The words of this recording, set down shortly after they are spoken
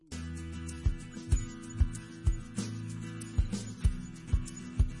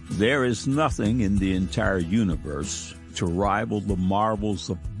There is nothing in the entire universe to rival the marvels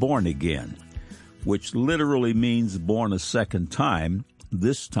of born again, which literally means born a second time,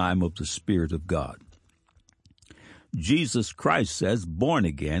 this time of the Spirit of God. Jesus Christ says born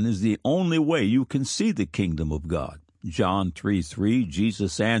again is the only way you can see the kingdom of God. John 3:3,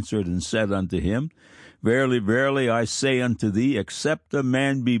 Jesus answered and said unto him, Verily, verily, I say unto thee, except a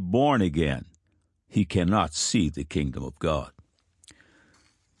man be born again, he cannot see the kingdom of God.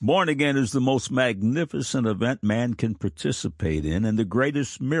 Born again is the most magnificent event man can participate in, and the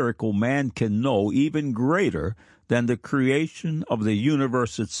greatest miracle man can know, even greater than the creation of the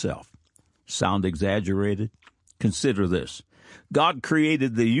universe itself. Sound exaggerated? Consider this. God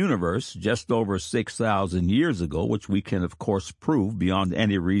created the universe just over 6,000 years ago, which we can, of course, prove beyond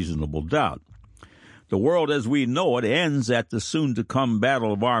any reasonable doubt. The world as we know it ends at the soon-to-come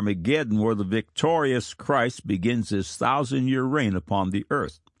Battle of Armageddon, where the victorious Christ begins his 1,000-year reign upon the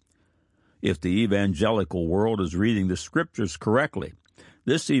earth. If the evangelical world is reading the Scriptures correctly,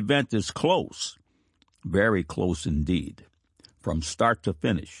 this event is close, very close indeed. From start to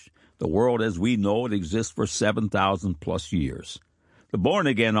finish, the world as we know it exists for 7,000-plus years. The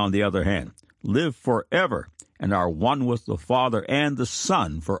born-again, on the other hand, live forever and are one with the Father and the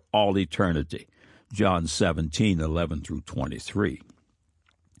Son for all eternity. John 17:11 through 23.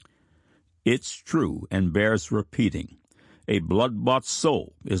 It's true and bears repeating. A blood-bought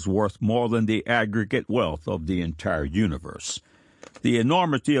soul is worth more than the aggregate wealth of the entire universe. The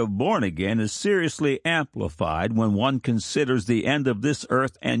enormity of born again is seriously amplified when one considers the end of this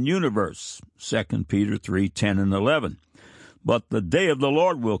earth and universe. 2 Peter 3:10 and 11. But the day of the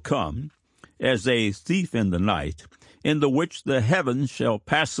Lord will come, as a thief in the night, in the which the heavens shall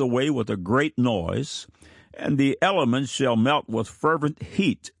pass away with a great noise, and the elements shall melt with fervent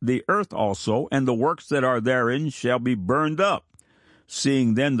heat. The earth also, and the works that are therein, shall be burned up.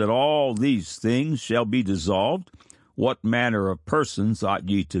 Seeing then that all these things shall be dissolved, what manner of persons ought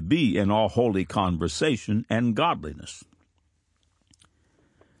ye to be in all holy conversation and godliness?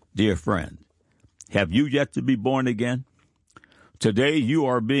 Dear friend, have you yet to be born again? Today you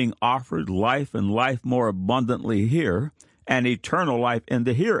are being offered life and life more abundantly here, and eternal life in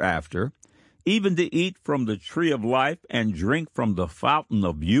the hereafter, even to eat from the tree of life and drink from the fountain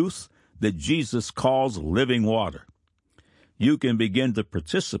of youth that Jesus calls living water. You can begin to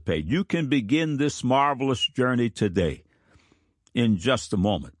participate. You can begin this marvelous journey today. In just a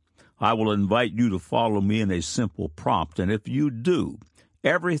moment, I will invite you to follow me in a simple prompt, and if you do,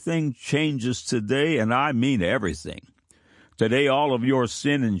 everything changes today, and I mean everything. Today, all of your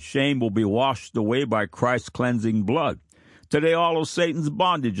sin and shame will be washed away by Christ's cleansing blood. Today, all of Satan's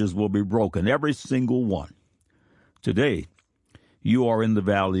bondages will be broken, every single one. Today, you are in the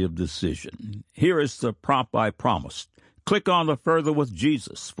valley of decision. Here is the prompt I promised. Click on the Further with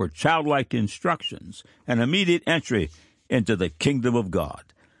Jesus for childlike instructions and immediate entry into the kingdom of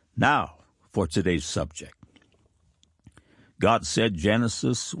God. Now, for today's subject. God said,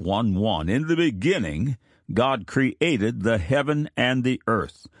 Genesis 1:1, in the beginning, God created the heaven and the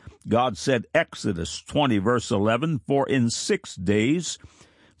earth. God said, Exodus 20, verse 11, for in 6 days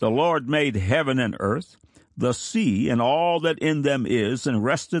the Lord made heaven and earth, the sea, and all that in them is, and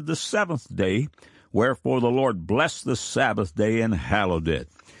rested the seventh day. Wherefore the Lord blessed the Sabbath day and hallowed it.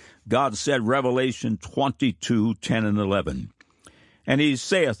 God said, Revelation 22:10 and 11, and he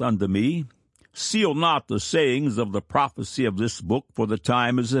saith unto me, seal not the sayings of the prophecy of this book, for the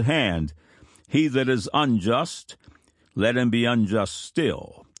time is at hand. He that is unjust, let him be unjust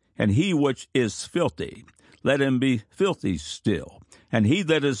still. And he which is filthy, let him be filthy still. And he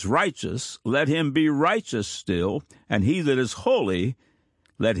that is righteous, let him be righteous still. And he that is holy,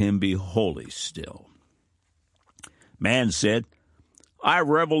 let him be holy still. Man said, I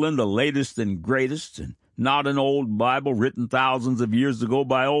revel in the latest and greatest, and not an old Bible written thousands of years ago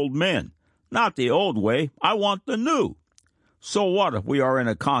by old men. Not the old way. I want the new. So what if we are in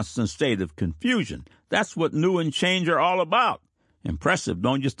a constant state of confusion? That's what new and change are all about. Impressive,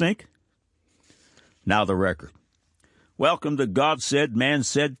 don't you think? Now the record. Welcome to God Said, Man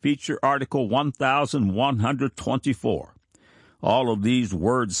Said feature article 1124. All of these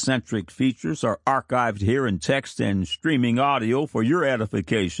word-centric features are archived here in text and streaming audio for your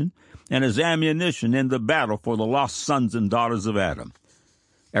edification and as ammunition in the battle for the lost sons and daughters of Adam.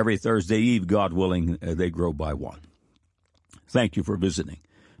 Every Thursday Eve, God willing, they grow by one. Thank you for visiting.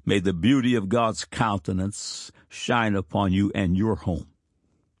 May the beauty of God's countenance shine upon you and your home.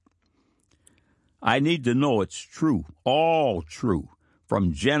 I need to know it's true, all true,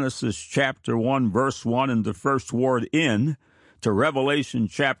 from Genesis chapter 1, verse 1 and the first word in, to Revelation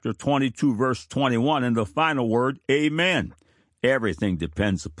chapter 22, verse 21 and the final word, amen. Everything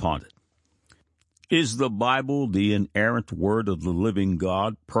depends upon it. Is the Bible, the inerrant word of the living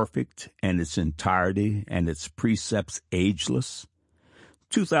God, perfect in its entirety and its precepts ageless?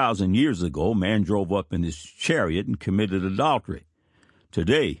 2,000 years ago, man drove up in his chariot and committed adultery.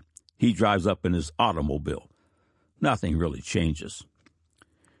 Today, he drives up in his automobile. Nothing really changes.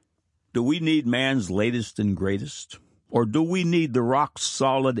 Do we need man's latest and greatest? Or do we need the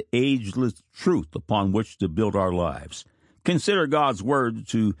rock-solid, ageless truth upon which to build our lives? Consider God's word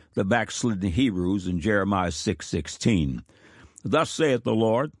to the backslidden Hebrews in Jeremiah 6:16. Thus saith the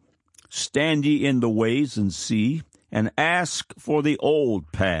Lord, stand ye in the ways and see, and ask for the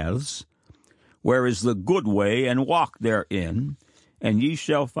old paths, where is the good way, and walk therein, and ye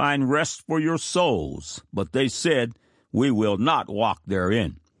shall find rest for your souls. But they said, we will not walk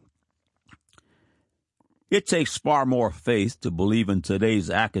therein. It takes far more faith to believe in today's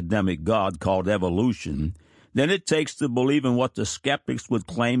academic God called evolution than it takes to believe in what the skeptics would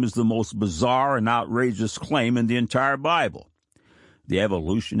claim is the most bizarre and outrageous claim in the entire Bible. The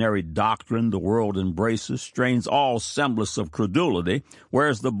evolutionary doctrine the world embraces strains all semblance of credulity,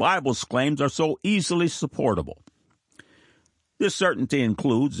 whereas the Bible's claims are so easily supportable. This certainty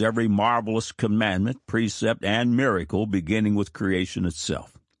includes every marvelous commandment, precept, and miracle beginning with creation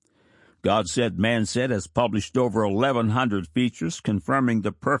itself. God Said, Man Said has published over 1,100 features confirming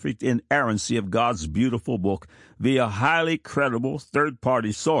the perfect inerrancy of God's beautiful book via highly credible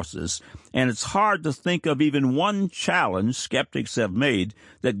third-party sources, and it's hard to think of even one challenge skeptics have made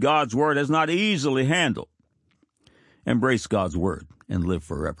that God's Word has not easily handled. Embrace God's Word and live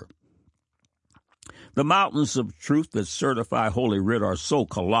forever. The mountains of truth that certify Holy Writ are so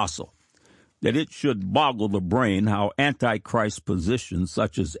colossal that it should boggle the brain how Antichrist positions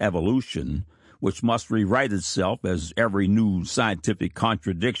such as evolution, which must rewrite itself as every new scientific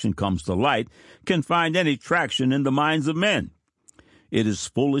contradiction comes to light, can find any traction in the minds of men. It is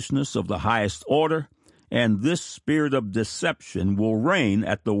foolishness of the highest order, and this spirit of deception will reign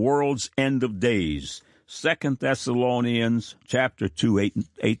at the world's end of days. 2 Thessalonians chapter 2,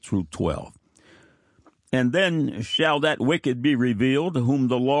 8 through 12. And then shall that wicked be revealed, whom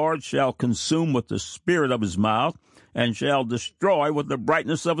the Lord shall consume with the spirit of his mouth, and shall destroy with the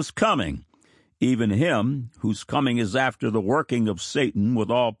brightness of his coming, even him whose coming is after the working of Satan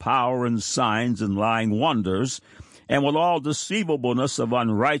with all power and signs and lying wonders, and with all deceivableness of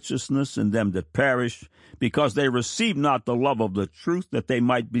unrighteousness in them that perish, because they receive not the love of the truth, that they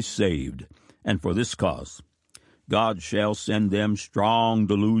might be saved. And for this cause God shall send them strong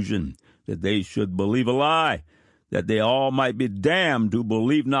delusion, that they should believe a lie, that they all might be damned who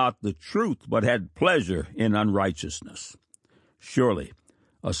believe not the truth, but had pleasure in unrighteousness. Surely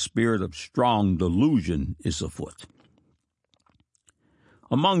a spirit of strong delusion is afoot.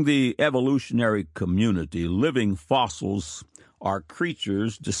 Among the evolutionary community, living fossils are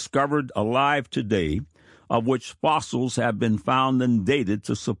creatures discovered alive today, of which fossils have been found and dated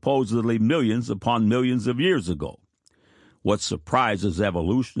to supposedly millions upon millions of years ago. What surprises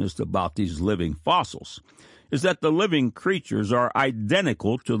evolutionists about these living fossils is that the living creatures are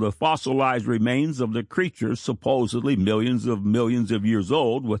identical to the fossilized remains of the creatures supposedly millions of years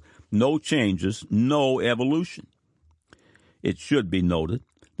old, with no changes, no evolution. It should be noted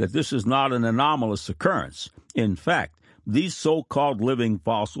that this is not an anomalous occurrence. In fact, these so-called living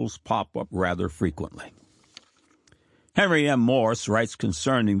fossils pop up rather frequently. Henry M. Morse writes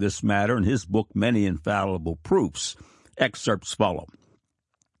concerning this matter in his book, Many Infallible Proofs. Excerpts follow.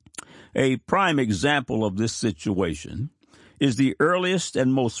 A prime example of this situation is the earliest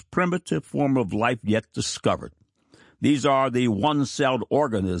and most primitive form of life yet discovered. These are the one-celled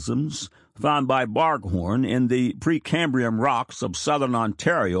organisms found by Barghorn in the Precambrian rocks of southern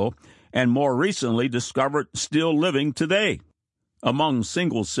Ontario and more recently discovered still living today. Among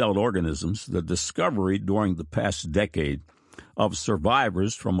single-celled organisms, the discovery during the past decade of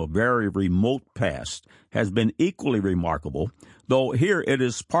survivors from a very remote past has been equally remarkable, though here it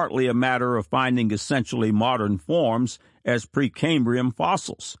is partly a matter of finding essentially modern forms as Precambrian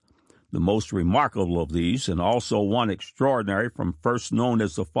fossils. The most remarkable of these, and also one extraordinary from first known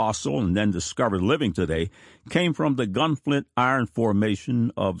as a fossil and then discovered living today, came from the Gunflint Iron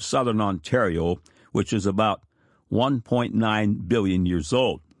Formation of southern Ontario, which is about 1.9 billion years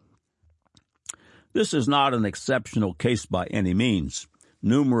old. This is not an exceptional case by any means.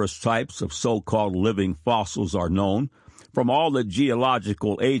 Numerous types of so-called living fossils are known from all the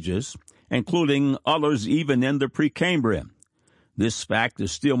geological ages, including others even in the Precambrian. This fact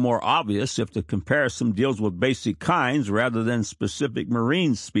is still more obvious if the comparison deals with basic kinds rather than specific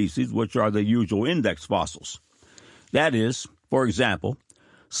marine species, which are the usual index fossils. That is, for example,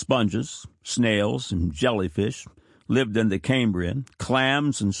 sponges, snails, and jellyfish lived in the Cambrian,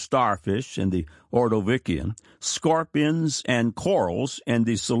 clams and starfish in the Ordovician, scorpions and corals in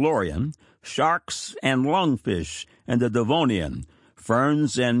the Silurian, sharks and lungfish in the Devonian,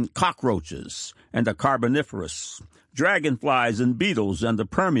 ferns and cockroaches in the Carboniferous, dragonflies and beetles in the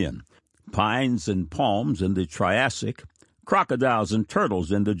Permian, pines and palms in the Triassic, crocodiles and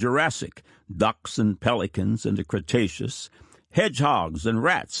turtles in the Jurassic, ducks and pelicans in the Cretaceous, hedgehogs and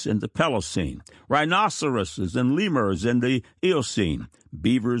rats in the Pliocene, rhinoceroses and lemurs in the Eocene,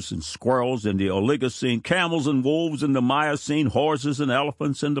 beavers and squirrels in the Oligocene, camels and wolves in the Miocene, horses and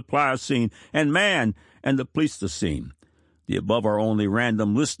elephants in the Pliocene, and man in the Pleistocene. The above are only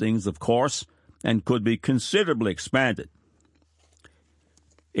random listings, of course, and could be considerably expanded.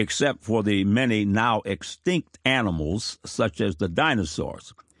 Except for the many now extinct animals, such as the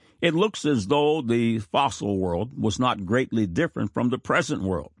dinosaurs, it looks as though the fossil world was not greatly different from the present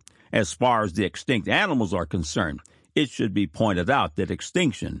world. As far as the extinct animals are concerned, it should be pointed out that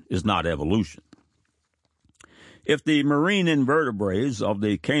extinction is not evolution. If the marine invertebrates of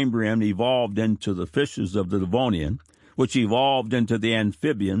the Cambrian evolved into the fishes of the Devonian, which evolved into the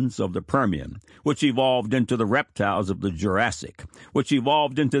amphibians of the Permian, which evolved into the reptiles of the Jurassic, which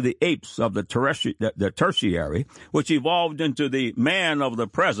evolved into the apes of the Tertiary, which evolved into the man of the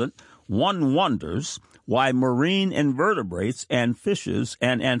present, one wonders why marine invertebrates and fishes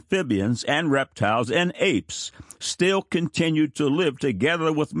and amphibians and reptiles and apes still continue to live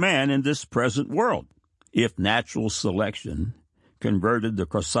together with man in this present world. If natural selection converted the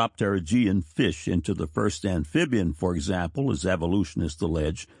Crossopterygian fish into the first amphibian, for example, as evolutionists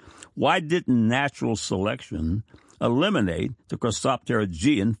allege, why didn't natural selection eliminate the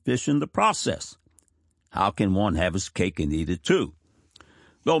Crossopterygian fish in the process? How can one have his cake and eat it too?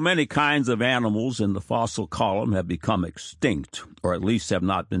 Though many kinds of animals in the fossil column have become extinct, or at least have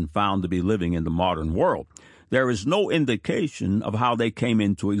not been found to be living in the modern world, there is no indication of how they came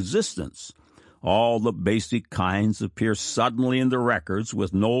into existence. All the basic kinds appear suddenly in the records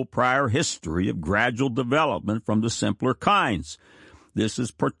with no prior history of gradual development from the simpler kinds. This is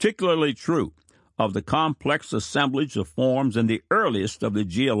particularly true of the complex assemblage of forms in the earliest of the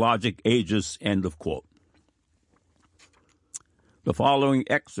geologic ages." End of quote. The following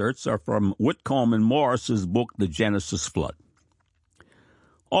excerpts are from Whitcomb and Morris's book, The Genesis Flood.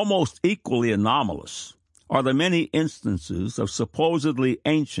 Almost equally anomalous are the many instances of supposedly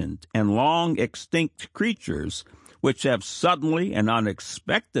ancient and long extinct creatures which have suddenly and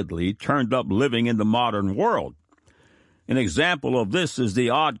unexpectedly turned up living in the modern world. An example of this is the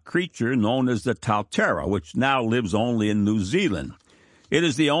odd creature known as the Tautera, which now lives only in New Zealand. It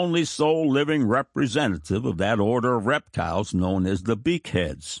is the only sole living representative of that order of reptiles known as the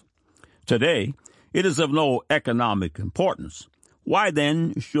beakheads. Today, it is of no economic importance. Why,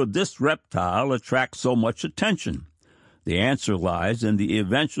 then, should this reptile attract so much attention? The answer lies in the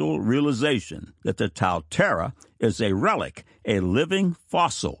eventual realization that the Tautera is a relic, a living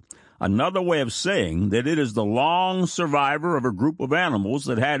fossil, another way of saying that it is the long survivor of a group of animals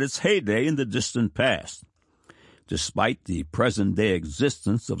that had its heyday in the distant past. Despite the present-day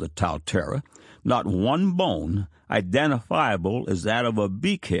existence of the Tautera, not one bone identifiable as that of a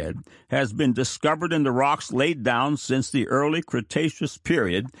beakhead has been discovered in the rocks laid down since the early Cretaceous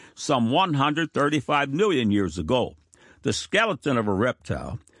period, some 135 million years ago. The skeleton of a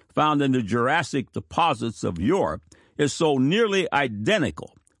reptile found in the Jurassic deposits of Europe is so nearly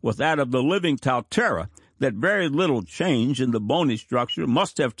identical with that of the living Tautera that very little change in the bony structure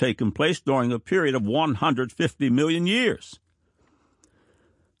must have taken place during a period of 150 million years.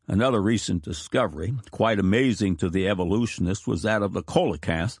 Another recent discovery, quite amazing to the evolutionists, was that of the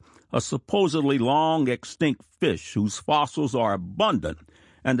coelacanth, a supposedly long-extinct fish whose fossils are abundant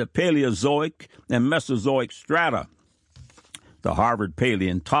in the Paleozoic and Mesozoic strata. The Harvard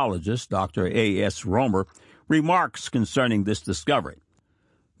paleontologist, Dr. A.S. Romer, remarks concerning this discovery.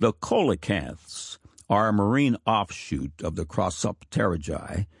 The coelacanths are a marine offshoot of the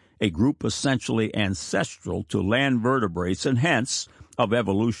Crossopterygi, a group essentially ancestral to land vertebrates and hence of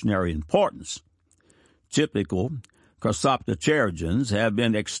evolutionary importance. Typical Crossopterygians have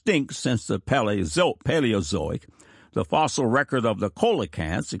been extinct since the Paleozoic. The fossil record of the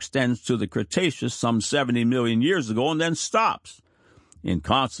coelacanths extends to the Cretaceous some 70 million years ago and then stops. In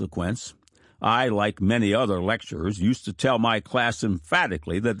consequence, I, like many other lecturers, used to tell my class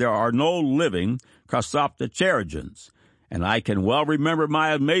emphatically that there are no living Crossopterygians, and I can well remember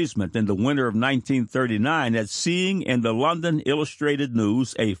my amazement in the winter of 1939 at seeing in the London Illustrated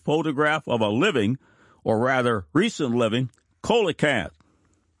News a photograph of a living, or rather recent living, coelacanth.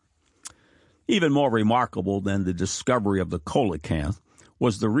 Even more remarkable than the discovery of the coelacanth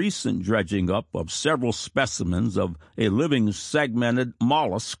was the recent dredging up of several specimens of a living segmented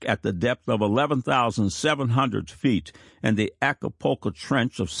mollusk at the depth of 11,700 feet in the Acapulco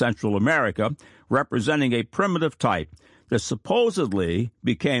Trench of Central America, representing a primitive type that supposedly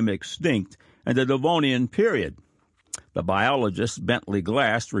became extinct in the Devonian period. The biologist Bentley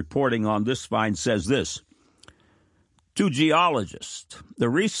Glass, reporting on this find, says this: to geologists, the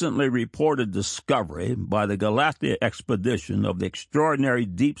recently reported discovery by the Galathea expedition of the extraordinary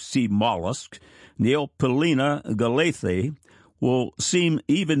deep-sea mollusk Neopilina galatheae will seem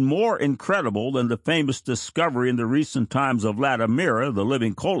even more incredible than the famous discovery in the recent times of Latimera, the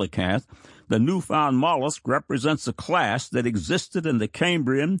living coelacanth. The newfound mollusk represents a class that existed in the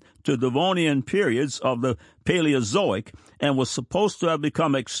Cambrian to Devonian periods of the Paleozoic and was supposed to have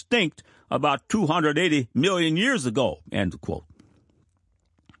become extinct about 280 million years ago, end quote.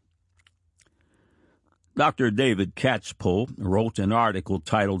 Dr. David Catchpole wrote an article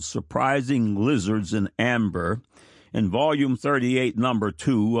titled Surprising Lizards in Amber in Volume 38, Number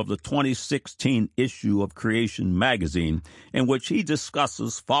 2 of the 2016 issue of Creation magazine, in which he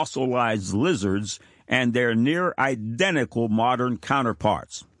discusses fossilized lizards and their near-identical modern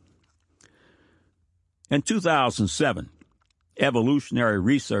counterparts. In 2007, evolutionary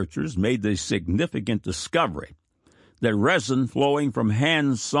researchers made the significant discovery that resin flowing from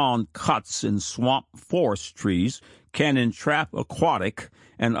hand-sawn cuts in swamp forest trees can entrap aquatic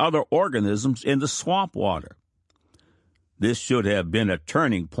and other organisms in the swamp water. This should have been a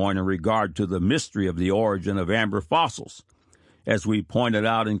turning point in regard to the mystery of the origin of amber fossils. As we pointed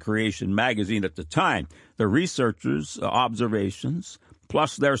out in Creation magazine at the time, the researchers' observations,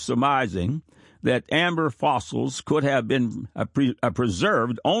 plus their surmising that amber fossils could have been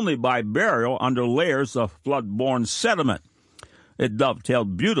preserved only by burial under layers of flood-borne sediment. It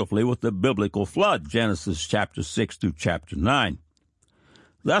dovetailed beautifully with the biblical flood, Genesis chapter 6 through chapter 9.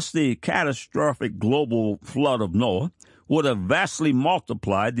 Thus, the catastrophic global flood of Noah would have vastly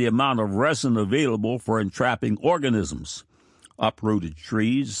multiplied the amount of resin available for entrapping organisms. Uprooted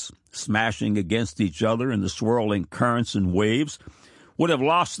trees, smashing against each other in the swirling currents and waves, would have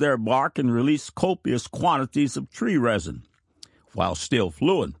lost their bark and released copious quantities of tree resin. While still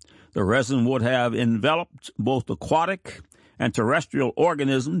fluid, the resin would have enveloped both aquatic and terrestrial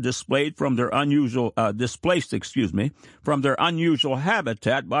organisms displaced from their unusual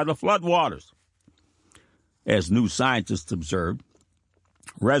habitat by the floodwaters. As new scientists observed,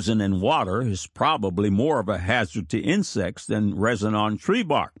 resin in water is probably more of a hazard to insects than resin on tree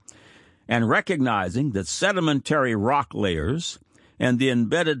bark. And recognizing that sedimentary rock layers and the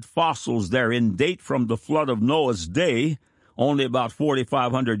embedded fossils therein date from the flood of Noah's day, only about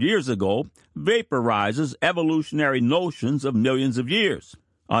 4,500 years ago, vaporizes evolutionary notions of millions of years.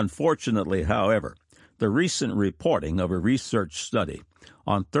 Unfortunately, however, the recent reporting of a research study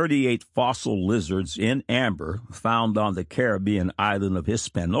on 38 fossil lizards in amber found on the Caribbean island of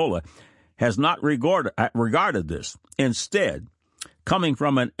Hispaniola has not regarded this. Instead, coming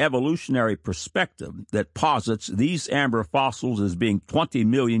from an evolutionary perspective that posits these amber fossils as being 20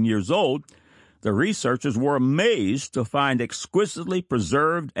 million years old, the researchers were amazed to find exquisitely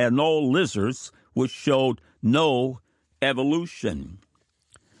preserved anole lizards which showed no evolution.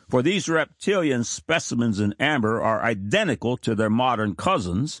 For these reptilian specimens in amber are identical to their modern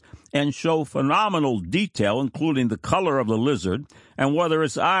cousins and show phenomenal detail, including the color of the lizard and whether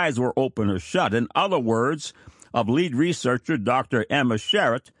its eyes were open or shut. In other words, of lead researcher Dr. Emma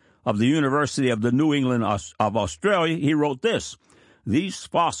Sherratt of the University of the New England of Australia, he wrote this: these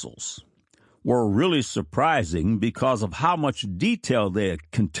fossils were really surprising because of how much detail they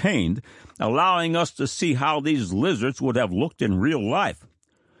contained, allowing us to see how these lizards would have looked in real life.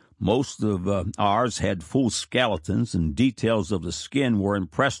 Most of ours had full skeletons, and details of the skin were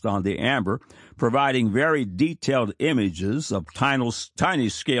impressed on the amber, providing very detailed images of tiny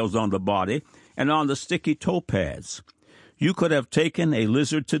scales on the body and on the sticky toe pads. You could have taken a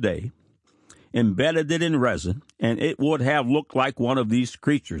lizard today, embedded it in resin, and it would have looked like one of these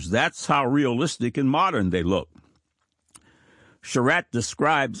creatures. That's how realistic and modern they look. Sherratt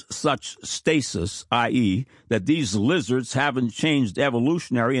describes such stasis, i.e., that these lizards haven't changed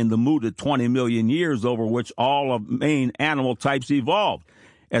evolutionary in the mooted 20 million years over which all of main animal types evolved,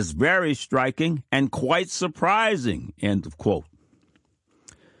 as very striking and quite surprising, end of quote.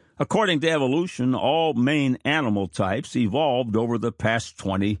 According to evolution, all main animal types evolved over the past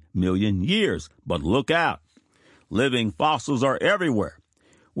 20 million years. But look out. Living fossils are everywhere.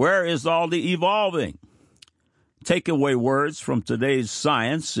 Where is all the evolving? Takeaway words from today's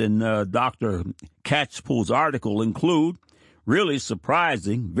science in Dr. Catchpole's article include really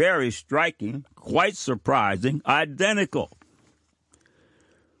surprising, very striking, quite surprising, identical.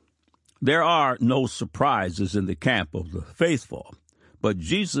 There are no surprises in the camp of the faithful, but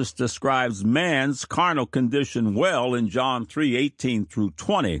Jesus describes man's carnal condition well in John 3:18 through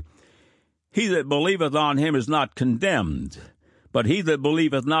 20. He that believeth on him is not condemned, but he that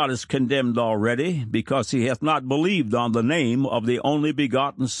believeth not is condemned already, because he hath not believed on the name of the only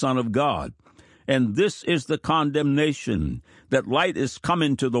begotten Son of God. And this is the condemnation, that light is come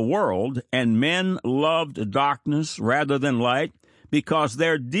into the world, and men loved darkness rather than light, because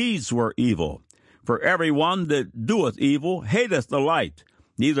their deeds were evil. For every one that doeth evil hateth the light,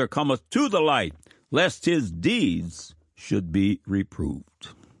 neither cometh to the light, lest his deeds should be reproved.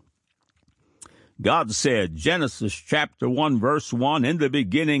 God said, Genesis chapter 1, verse 1, in the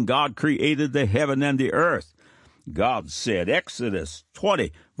beginning God created the heaven and the earth. God said, Exodus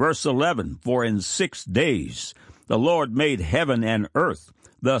 20, verse 11, for in 6 days the Lord made heaven and earth,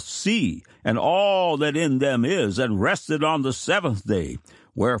 the sea, and all that in them is, and rested on the seventh day.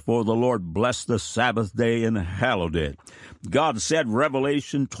 Wherefore the Lord blessed the Sabbath day and hallowed it. God said,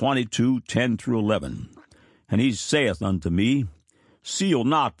 Revelation 22, 10 through 11, and he saith unto me, Seal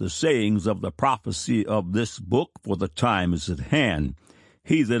not the sayings of the prophecy of this book, for the time is at hand.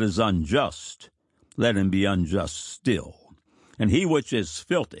 He that is unjust, let him be unjust still. And he which is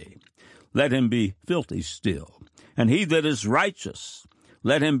filthy, let him be filthy still. And he that is righteous,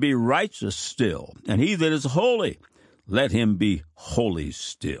 let him be righteous still. And he that is holy, let him be holy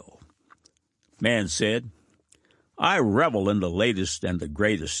still. Man said, I revel in the latest and the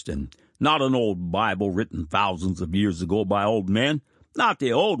greatest, and not an old Bible written thousands of years ago by old men. Not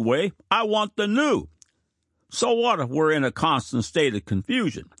the old way. I want the new. So what if we're in a constant state of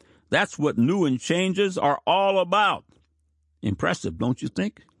confusion? That's what new and changes are all about. Impressive, don't you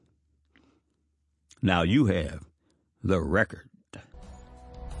think? Now you have the record.